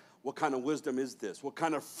discern, what kind of wisdom is this? What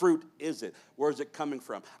kind of fruit is it? Where is it coming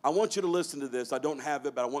from? I want you to listen to this. I don't have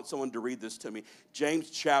it, but I want someone to read this to me. James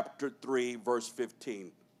chapter 3, verse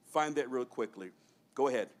 15. Find that real quickly. Go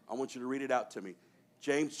ahead. I want you to read it out to me.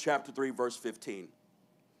 James chapter 3, verse 15.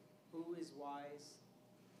 Who is wise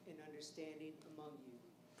and understanding among you?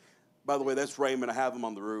 By the way, that's Raymond. I have him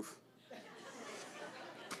on the roof.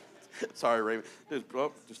 Sorry, Raymond.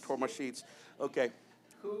 Just tore my sheets. Okay.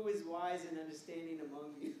 Who is wise and understanding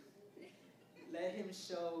among you? Let him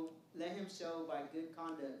show by good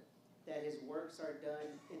conduct that his works are done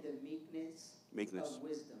in the meekness of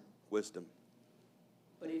wisdom. Wisdom.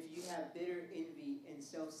 But if you have bitter envy and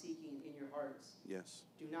self-seeking in your hearts, yes,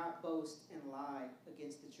 do not boast and lie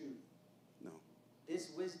against the truth. No.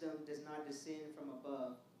 This wisdom does not descend from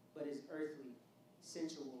above, but is earthly,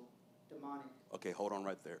 sensual, demonic. Okay, hold on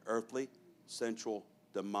right there. Earthly, sensual,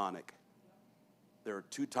 demonic. There are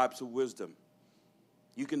two types of wisdom.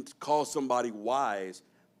 You can call somebody wise,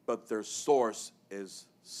 but their source is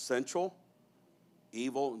sensual,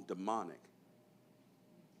 evil, and demonic.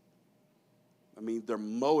 I mean, their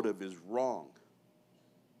motive is wrong.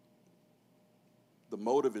 The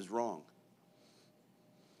motive is wrong.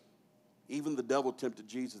 Even the devil tempted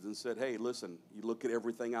Jesus and said, hey, listen, you look at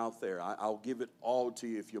everything out there. I'll give it all to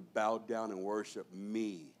you if you bow down and worship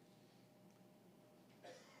me,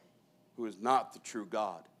 who is not the true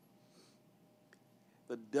God.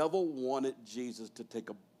 The devil wanted Jesus to take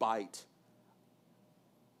a bite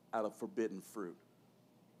out of forbidden fruit.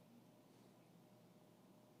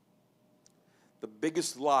 The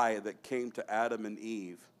biggest lie that came to Adam and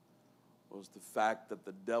Eve was the fact that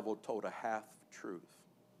the devil told a half-truth.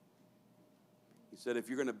 He said, if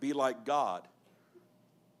you're going to be like God,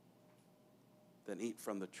 then eat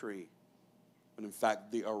from the tree. And in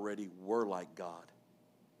fact, they already were like God.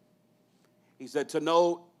 He said, to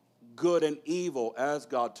know good and evil as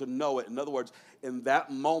God, to know it. In other words, in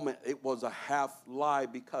that moment, it was a half lie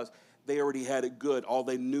because they already had it good. All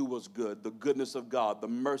they knew was good. The goodness of God, the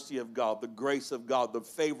mercy of God, the grace of God, the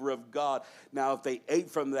favor of God. Now, if they ate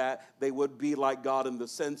from that, they would be like God in the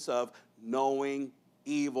sense of knowing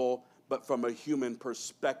evil, but from a human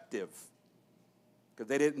perspective. Because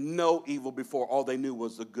they didn't know evil before. All they knew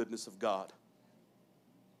was the goodness of God.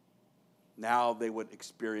 Now they would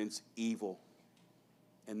experience evil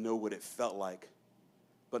and know what it felt like,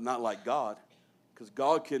 but not like God. Because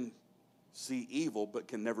God can see evil but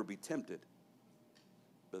can never be tempted.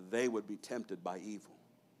 But they would be tempted by evil.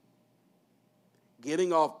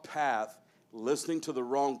 Getting off path, listening to the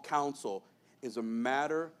wrong counsel is a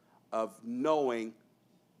matter of knowing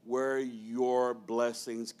where your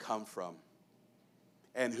blessings come from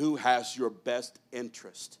and who has your best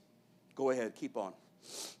interest. Go ahead, keep on.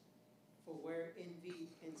 For where envy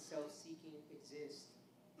and self-seeking exist,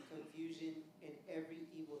 confusion and every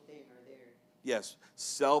evil thing are there. Yes,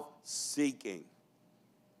 self-seeking.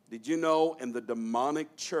 Did you know in the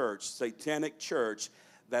demonic church, satanic church,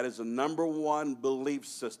 that is the number one belief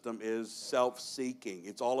system is self-seeking.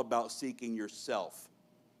 It's all about seeking yourself.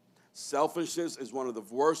 Selfishness is one of the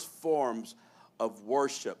worst forms of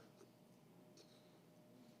worship.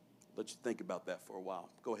 Let you think about that for a while.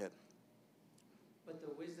 Go ahead. But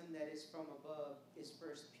the wisdom that is from above is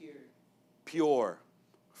first pure. Pure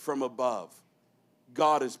from above.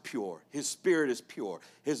 God is pure. His spirit is pure.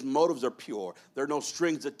 His motives are pure. There are no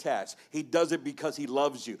strings attached. He does it because he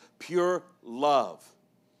loves you. Pure love.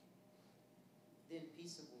 Then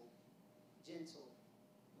peaceable, gentle,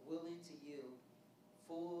 willing to yield,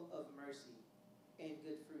 full of mercy and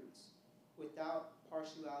good fruits, without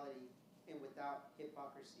partiality and without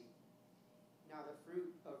hypocrisy. Now the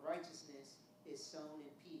fruit of righteousness is sown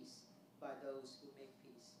in peace by those who make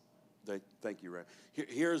peace. Thank you, Ray.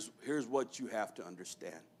 Here's what you have to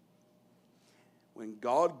understand. When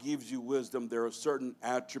God gives you wisdom, there are certain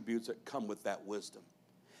attributes that come with that wisdom.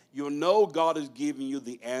 You'll know God is giving you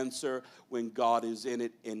the answer when God is in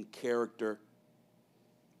it in character,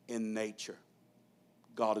 in nature.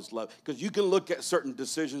 God is love. Because you can look at certain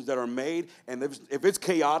decisions that are made, and if it's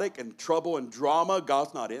chaotic and trouble and drama,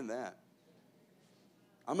 God's not in that.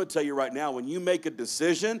 I'm going to tell you right now, when you make a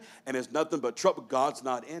decision and it's nothing but trouble, God's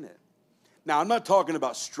not in it. Now, I'm not talking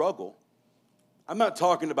about struggle. I'm not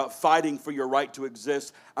talking about fighting for your right to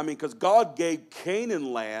exist. I mean, because God gave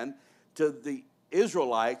Canaan land to the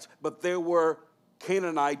Israelites, but there were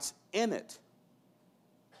Canaanites in it.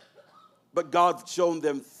 But God showed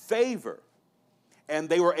them favor. And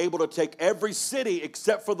they were able to take every city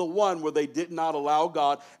except for the one where they did not allow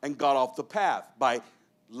God and got off the path by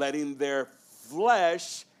letting their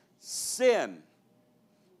flesh sin.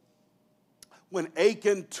 When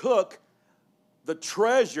Achan took the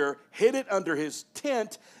treasure, hid it under his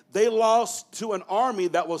tent, they lost to an army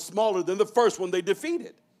that was smaller than the first one they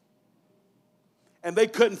defeated. And they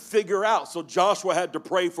couldn't figure out, so Joshua had to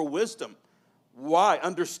pray for wisdom. Why?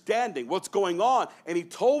 Understanding what's going on. And he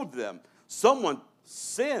told them, someone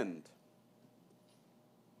sinned.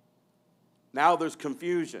 Now there's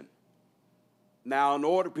confusion.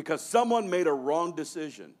 Now because someone made a wrong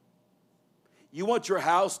decision. You want your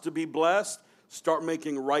house to be blessed? Start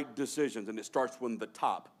making right decisions, and it starts from the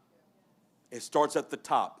top. It starts at the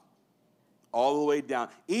top, all the way down.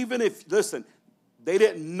 Even if, listen, they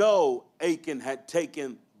didn't know Achan had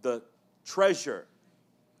taken the treasure.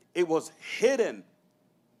 It was hidden.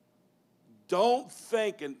 Don't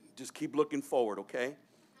think, and just keep looking forward, okay?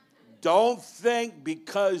 Don't think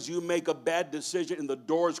because you make a bad decision and the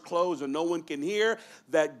door's closed and no one can hear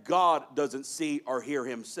that God doesn't see or hear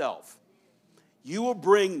himself. You will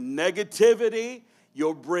bring negativity.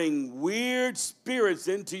 You'll bring weird spirits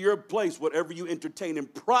into your place. Whatever you entertain in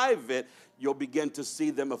private, you'll begin to see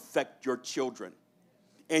them affect your children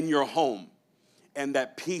and your home. And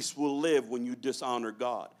that peace will live when you dishonor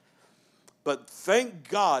God. But thank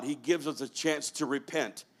God he gives us a chance to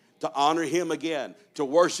repent, to honor him again, to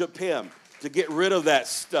worship him, to get rid of that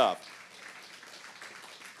stuff.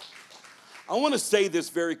 I want to say this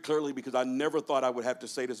very clearly because I never thought I would have to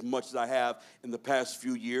say it as much as I have in the past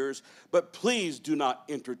few years. But please do not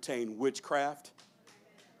entertain witchcraft.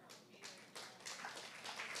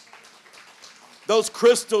 Those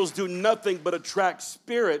crystals do nothing but attract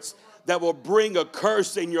spirits that will bring a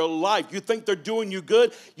curse in your life. You think they're doing you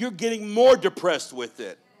good? You're getting more depressed with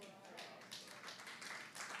it.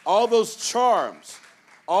 All those charms,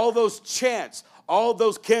 all those chants, all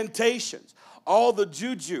those cantations, all the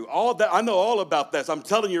juju, all that. I know all about that. So I'm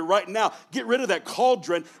telling you right now, get rid of that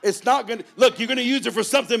cauldron. It's not going to, look, you're going to use it for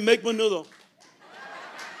something, make menudo.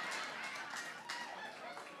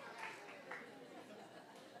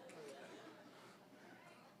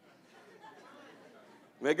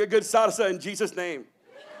 Make a good salsa in Jesus' name.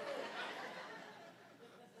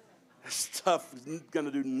 Stuff isn't going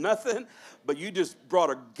to do nothing, but you just brought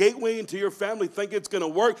a gateway into your family, think it's going to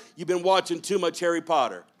work. You've been watching too much Harry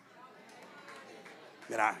Potter.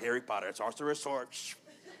 Harry Potter, Sorcerer's Sword.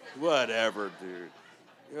 Whatever, dude.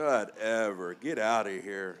 Whatever. Get out of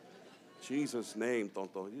here. Jesus' name,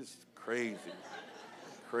 tonto. He's crazy.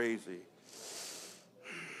 Crazy.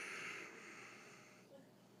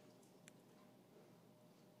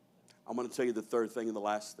 I'm going to tell you the third thing and the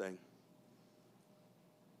last thing.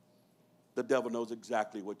 The devil knows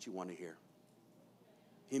exactly what you want to hear.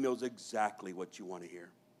 He knows exactly what you want to hear.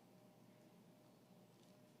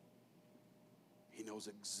 He knows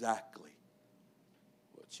exactly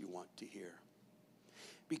what you want to hear.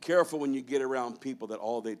 Be careful when you get around people that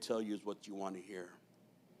all they tell you is what you want to hear.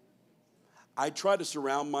 I try to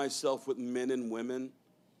surround myself with men and women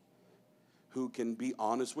who can be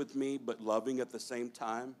honest with me but loving at the same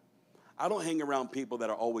time. I don't hang around people that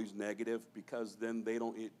are always negative because then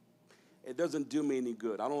it doesn't do me any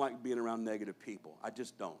good. I don't like being around negative people. I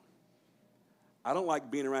just don't. I don't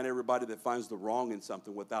like being around everybody that finds the wrong in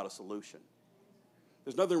something without a solution.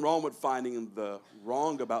 There's nothing wrong with finding the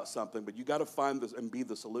wrong about something, but you got to find this and be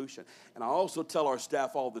the solution. And I also tell our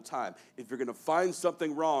staff all the time, if you're going to find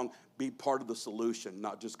something wrong, be part of the solution,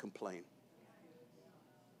 not just complain.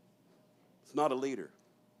 It's not a leader.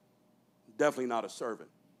 Definitely not a servant.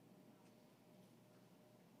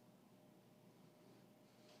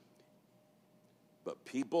 But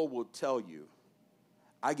people will tell you,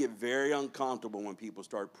 I get very uncomfortable when people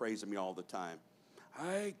start praising me all the time.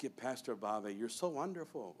 I get Pastor Bave, you're so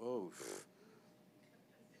wonderful. Oh,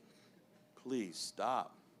 please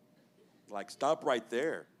stop. Stop right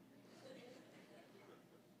there.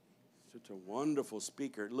 Such a wonderful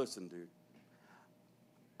speaker. Listen, dude,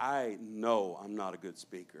 I know I'm not a good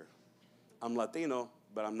speaker. I'm Latino,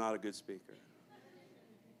 but I'm not a good speaker.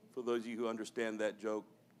 For those of you who understand that joke,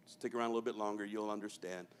 stick around a little bit longer, you'll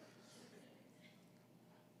understand.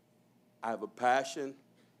 I have a passion.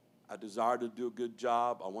 I desire to do a good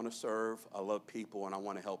job. I want to serve. I love people, and I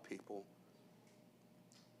want to help people.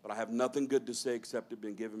 But I have nothing good to say except it's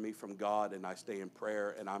been given me from God, and I stay in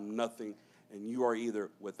prayer, and I'm nothing, and you are either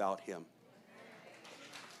without him.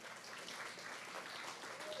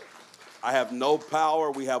 I have no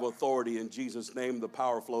power. We have authority in Jesus' name. The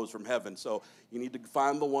power flows from heaven. So you need to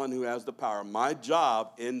find the one who has the power. My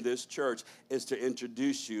job in this church is to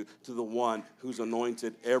introduce you to the one who's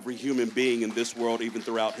anointed every human being in this world, even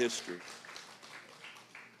throughout history.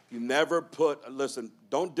 You never listen,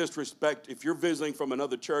 don't disrespect. If you're visiting from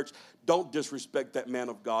another church, don't disrespect that man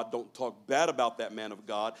of God. Don't talk bad about that man of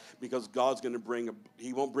God, because God's going to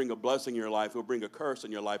he won't bring a blessing in your life. He'll bring a curse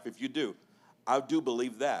in your life if you do. I do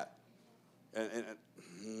believe that. Here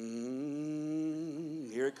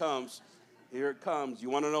it comes. Here it comes. You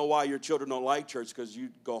want to know why your children don't like church? Because you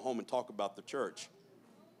go home and talk about the church.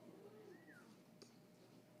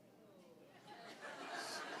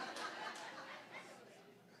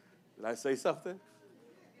 Did I say something?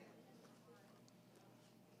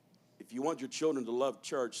 If you want your children to love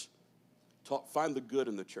church, find the good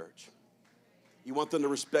in the church. You want them to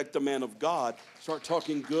respect the man of God, start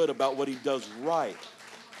talking good about what he does right.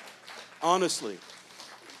 Honestly,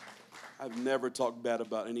 I've never talked bad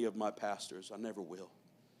about any of my pastors. I never will.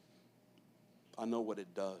 I know what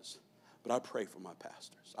it does. But I pray for my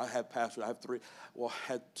pastors. I have pastors. I have three. Well,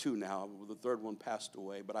 I had two now. The third one passed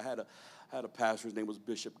away. But I had a pastor. His name was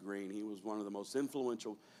Bishop Green. He was one of the most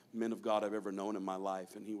influential men of God I've ever known in my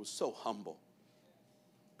life. And he was so humble.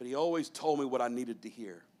 But he always told me what I needed to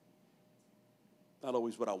hear. Not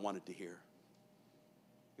always what I wanted to hear.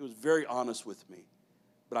 He was very honest with me.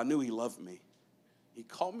 But I knew he loved me. He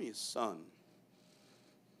called me his son.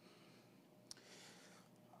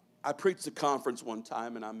 I preached a conference one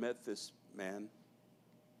time, and I met this man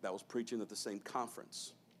that was preaching at the same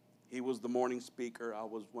conference. He was the morning speaker. I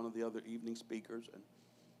was one of the other evening speakers.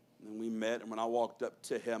 And we met, and when I walked up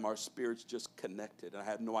to him, our spirits just connected. I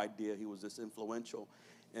had no idea he was this influential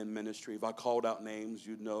in ministry. If I called out names,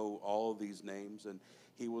 you'd know all these names, and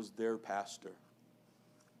he was their pastor.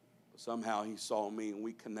 Somehow he saw me, and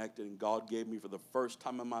we connected, and God gave me, for the first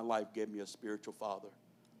time in my life, gave me a spiritual father.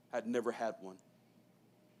 I had never had one.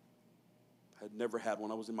 I had never had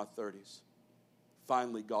one. I was in my 30s.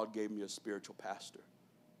 Finally, God gave me a spiritual pastor.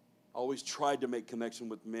 I always tried to make connection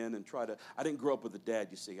with men and I didn't grow up with a dad,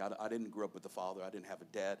 you see. I didn't grow up with a father. I didn't have a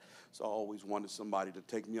dad. So I always wanted somebody to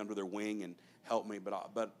take me under their wing and help me.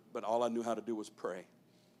 But all I knew how to do was pray.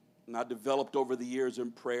 And I developed over the years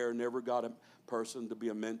in prayer, never got a person to be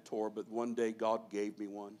a mentor, but one day God gave me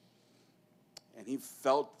one. And he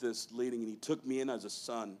felt this leading, and he took me in as a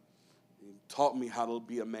son. He taught me how to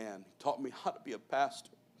be a man. He taught me how to be a pastor.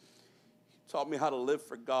 He taught me how to live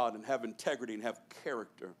for God and have integrity and have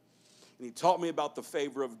character. And he taught me about the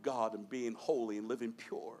favor of God and being holy and living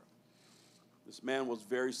pure. This man was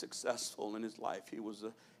very successful in his life. He was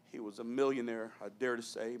a millionaire, I dare to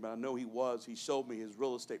say, but I know he was. He showed me his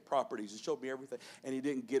real estate properties. He showed me everything, and he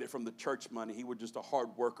didn't get it from the church money. He was just a hard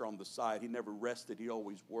worker on the side. He never rested. He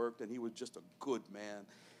always worked, and he was just a good man.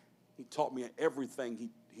 He taught me everything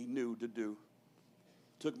he knew to do.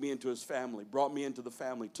 Took me into his family, brought me into the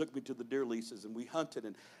family, took me to the deer leases, and we hunted,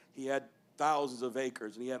 and he had thousands of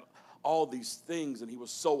acres, and he had all these things, and he was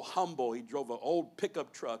so humble. He drove an old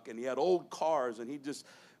pickup truck, and he had old cars, and he just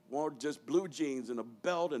wore just blue jeans and a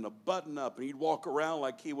belt and a button-up, and he'd walk around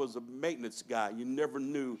like he was a maintenance guy. You never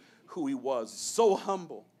knew who he was. So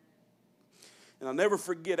humble. And I'll never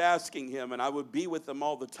forget asking him, and I would be with him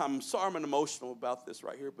all the time. I'm sorry I'm emotional about this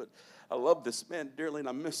right here, but I love this man dearly, and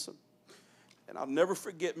I miss him. And I'll never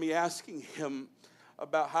forget me asking him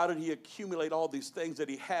about how did he accumulate all these things that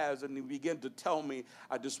he has, and he began to tell me,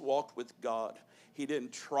 I just walked with God. He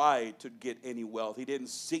didn't try to get any wealth. He didn't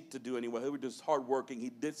seek to do any wealth. He was just hardworking. He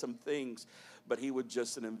did some things, but he was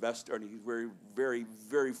just an investor, and he's very, very,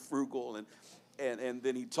 very frugal. And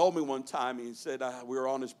then he told me one time, he said, we were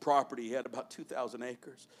on his property. He had about 2,000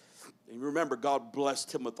 acres. And remember, God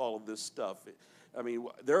blessed him with all of this stuff. I mean,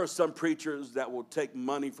 there are some preachers that will take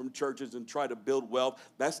money from churches and try to build wealth.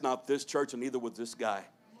 That's not this church, and neither was this guy.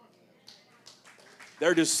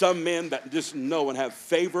 There are just some men that just know and have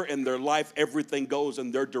favor in their life. Everything goes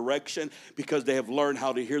in their direction because they have learned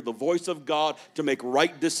how to hear the voice of God to make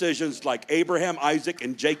right decisions like Abraham, Isaac,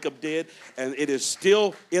 and Jacob did. And it is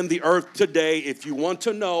still in the earth today. If you want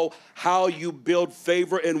to know how you build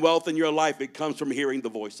favor and wealth in your life, it comes from hearing the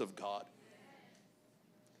voice of God.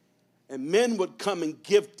 And men would come and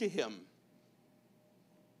give to him.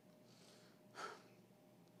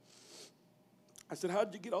 I said, how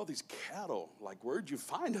did you get all these cattle? Like, where'd you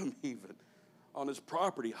find them even on his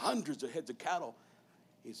property? Hundreds of heads of cattle.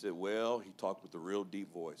 He said, well, he talked with a real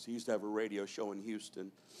deep voice. He used to have a radio show in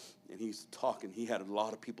Houston, and he's talking. He had a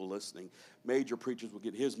lot of people listening. Major preachers would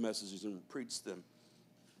get his messages and preach them.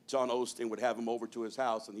 John Osteen would have him over to his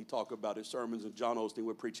house, and he'd talk about his sermons, and John Osteen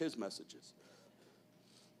would preach his messages.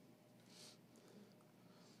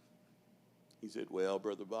 He said, well,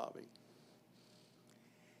 Brother Bobby,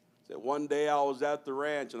 that one day I was at the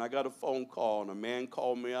ranch and I got a phone call, and a man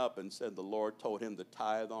called me up and said the Lord told him to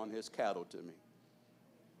tithe on his cattle to me.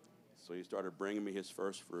 So he started bringing me his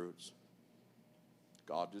first fruits.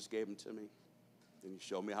 God just gave them to me, and he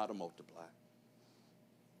showed me how to multiply.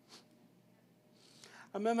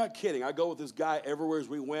 I'm not kidding. I go with this guy everywhere as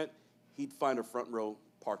we went, he'd find a front row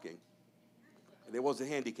parking. And there was a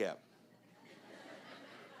handicap.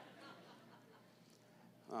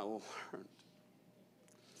 I learned.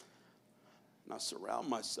 And I surround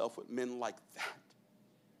myself with men like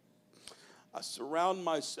that. I surround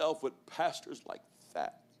myself with pastors like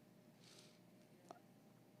that.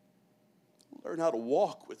 I learned how to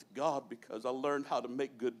walk with God because I learned how to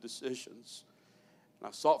make good decisions. And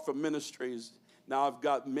I sought for ministries. Now I've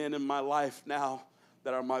got men in my life now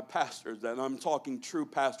that are my pastors, and I'm talking true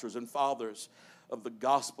pastors and fathers of the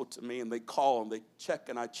gospel to me, and they call and they check,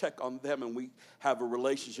 and I check on them, and we have a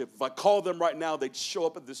relationship. If I call them right now, they'd show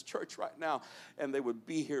up at this church right now, and they would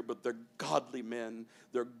be here, but they're godly men.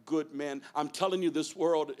 They're good men. I'm telling you, this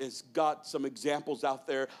world has got some examples out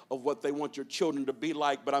there of what they want your children to be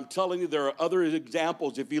like, but I'm telling you, there are other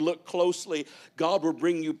examples. If you look closely, God will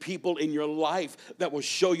bring you people in your life that will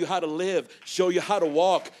show you how to live, show you how to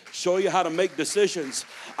walk, show you how to make decisions.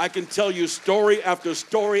 I can tell you story after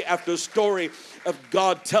story after story of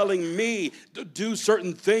God telling me to do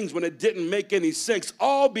certain things when it didn't make any sense,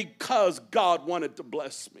 all because God wanted to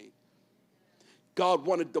bless me. God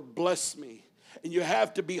wanted to bless me. And you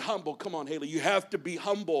have to be humble. Come on, Haley. You have to be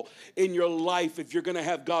humble in your life if you're going to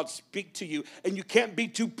have God speak to you. And you can't be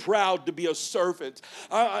too proud to be a servant.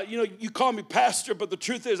 You call me pastor, but the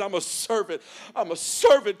truth is I'm a servant. I'm a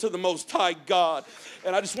servant to the Most High God.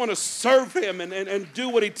 And I just want to serve him and do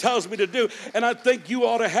what he tells me to do. And I think you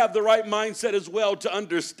ought to have the right mindset as well to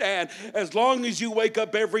understand. As long as you wake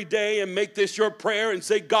up every day and make this your prayer and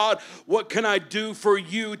say, God, what can I do for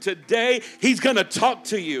you today? He's going to talk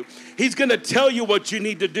to you. He's going to tell you what you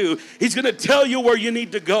need to do. He's going to tell you where you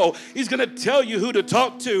need to go. He's going to tell you who to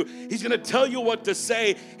talk to. He's going to tell you what to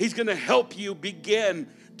say. He's going to help you begin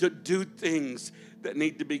to do things that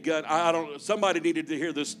need to be done. Somebody needed to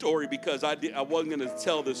hear this story because I wasn't going to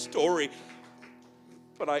tell this story,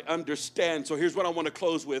 but I understand. So here's what I want to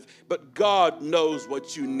close with. But God knows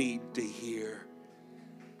what you need to hear.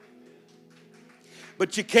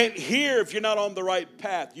 But you can't hear if you're not on the right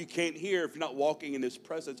path. You can't hear if you're not walking in His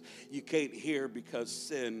presence. You can't hear because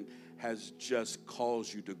sin has just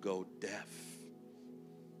caused you to go deaf.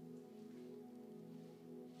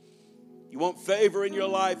 You want favor in your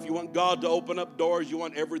life. You want God to open up doors. You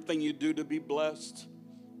want everything you do to be blessed.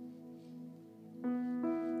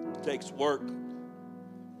 It takes work,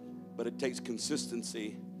 but it takes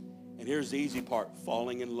consistency. And here's the easy part: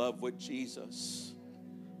 falling in love with Jesus.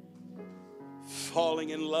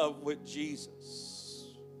 Falling in love with Jesus.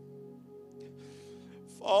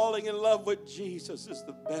 Falling in love with Jesus is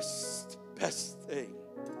the best thing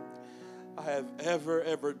I have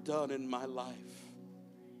ever done in my life.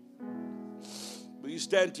 Will you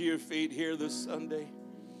stand to your feet here this Sunday?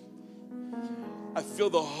 I feel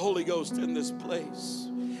the Holy Ghost in this place.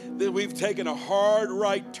 That we've taken a hard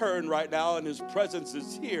right turn right now and His presence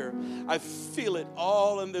is here. I feel it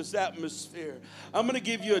all in this atmosphere. I'm going to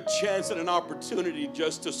give you a chance and an opportunity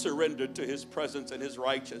just to surrender to His presence and His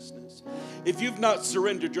righteousness. If you've not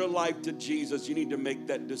surrendered your life to Jesus, you need to make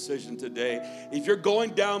that decision today. If you're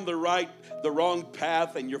going down the wrong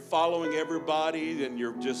path and you're following everybody and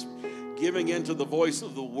you're just giving into the voice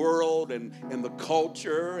of the world and the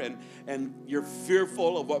culture and you're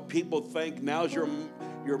fearful of what people think, now's your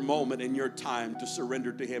moment and your time to surrender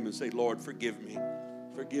to Him and say, Lord, forgive me.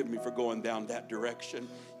 Forgive me for going down that direction.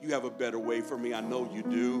 You have a better way for me. I know you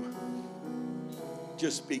do.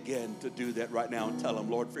 Just begin to do that right now and tell Him,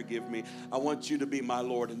 Lord, forgive me. I want you to be my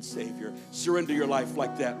Lord and Savior. Surrender your life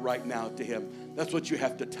like that right now to Him. That's what you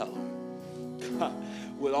have to tell Him.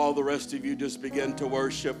 With all the rest of you, just begin to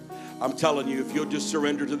worship. I'm telling you, if you'll just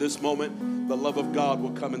surrender to this moment, the love of God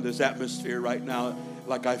will come in this atmosphere right now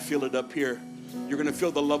like I feel it up here. You're going to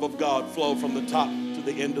feel the love of God flow from the top to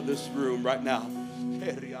the end of this room right now.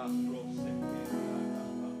 Thank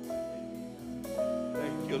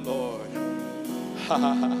you, Lord.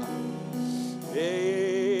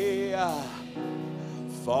 Yeah.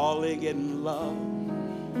 Falling in love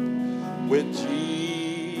with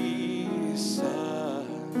Jesus.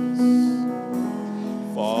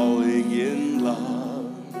 Falling in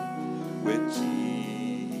love with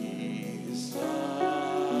Jesus.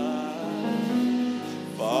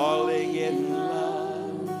 Falling in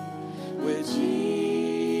love with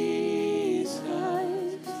Jesus.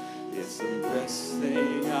 It's the best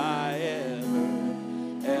thing I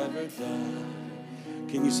ever done.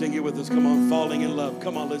 Can you sing it with us? Come on, falling in love.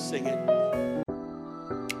 Come on, let's sing it.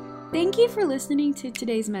 Thank you for listening to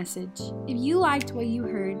today's message. If you liked what you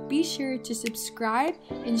heard, be sure to subscribe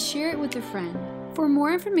and share it with a friend. For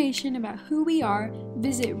more information about who we are,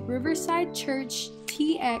 visit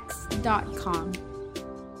riversidechurchtx.com.